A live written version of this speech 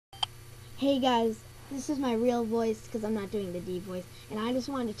Hey guys, this is my real voice because I'm not doing the D voice, and I just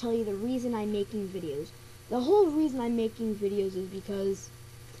wanted to tell you the reason I'm making videos. The whole reason I'm making videos is because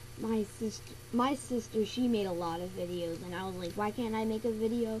my sister, she made a lot of videos, and I was like, why can't I make a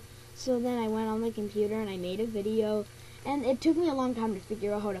video? So then I went on the computer and I made a video, and it took me a long time to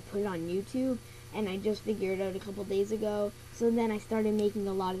figure out how to put it on YouTube, and I just figured it out a couple days ago. So then I started making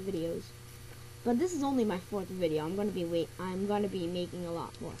a lot of videos. But this is only my 4th video. I'm gonna be making a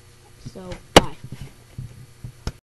lot more. So